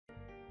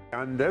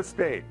On this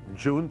date,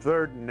 June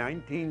 3rd,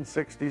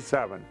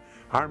 1967,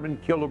 Harmon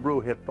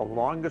Killebrew hit the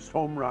longest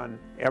home run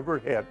ever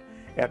hit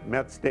at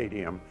Met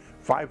Stadium,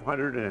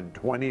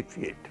 520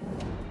 feet.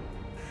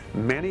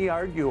 Many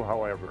argue,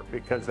 however,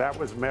 because that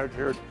was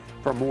measured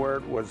from where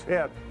it was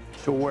hit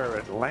to where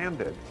it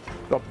landed,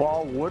 the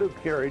ball would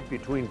have carried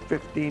between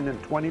 15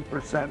 and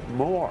 20%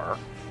 more,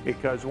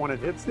 because when it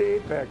hits the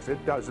apex,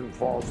 it doesn't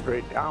fall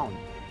straight down.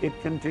 It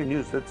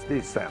continues its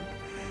descent.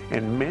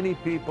 And many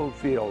people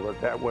feel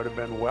that that would have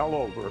been well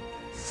over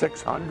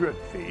 600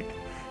 feet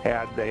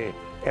had they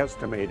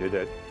estimated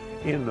it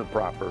in the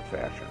proper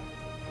fashion.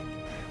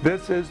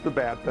 This is the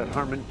bat that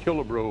Harmon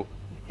Killebrew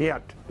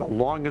hit the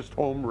longest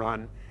home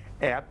run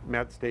at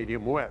Met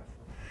Stadium with.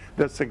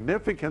 The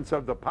significance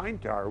of the pine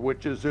tar,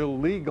 which is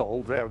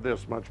illegal to have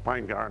this much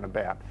pine tar in a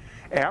bat,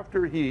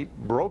 after he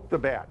broke the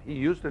bat, he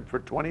used it for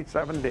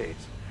 27 days.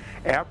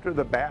 After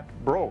the bat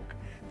broke,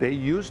 they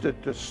used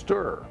it to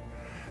stir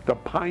the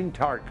pine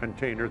tar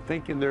container,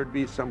 thinking there'd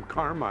be some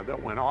karma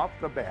that went off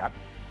the bat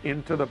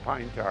into the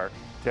pine tar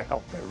to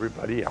help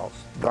everybody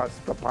else. Thus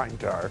the pine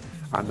tar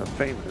on the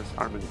famous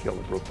Harmon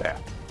Killebrew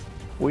bat.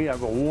 We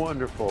have a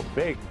wonderful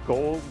big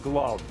gold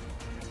glove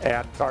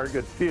at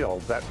Target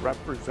Field that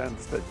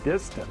represents the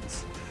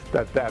distance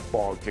that that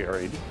ball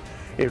carried.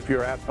 If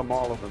you're at the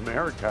Mall of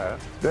America,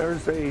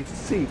 there's a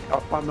seat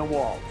up on the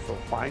wall, so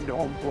find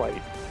home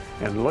plate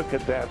and look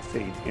at that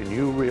seat and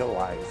you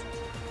realize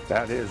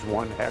that is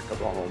one heck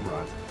of a home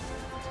run.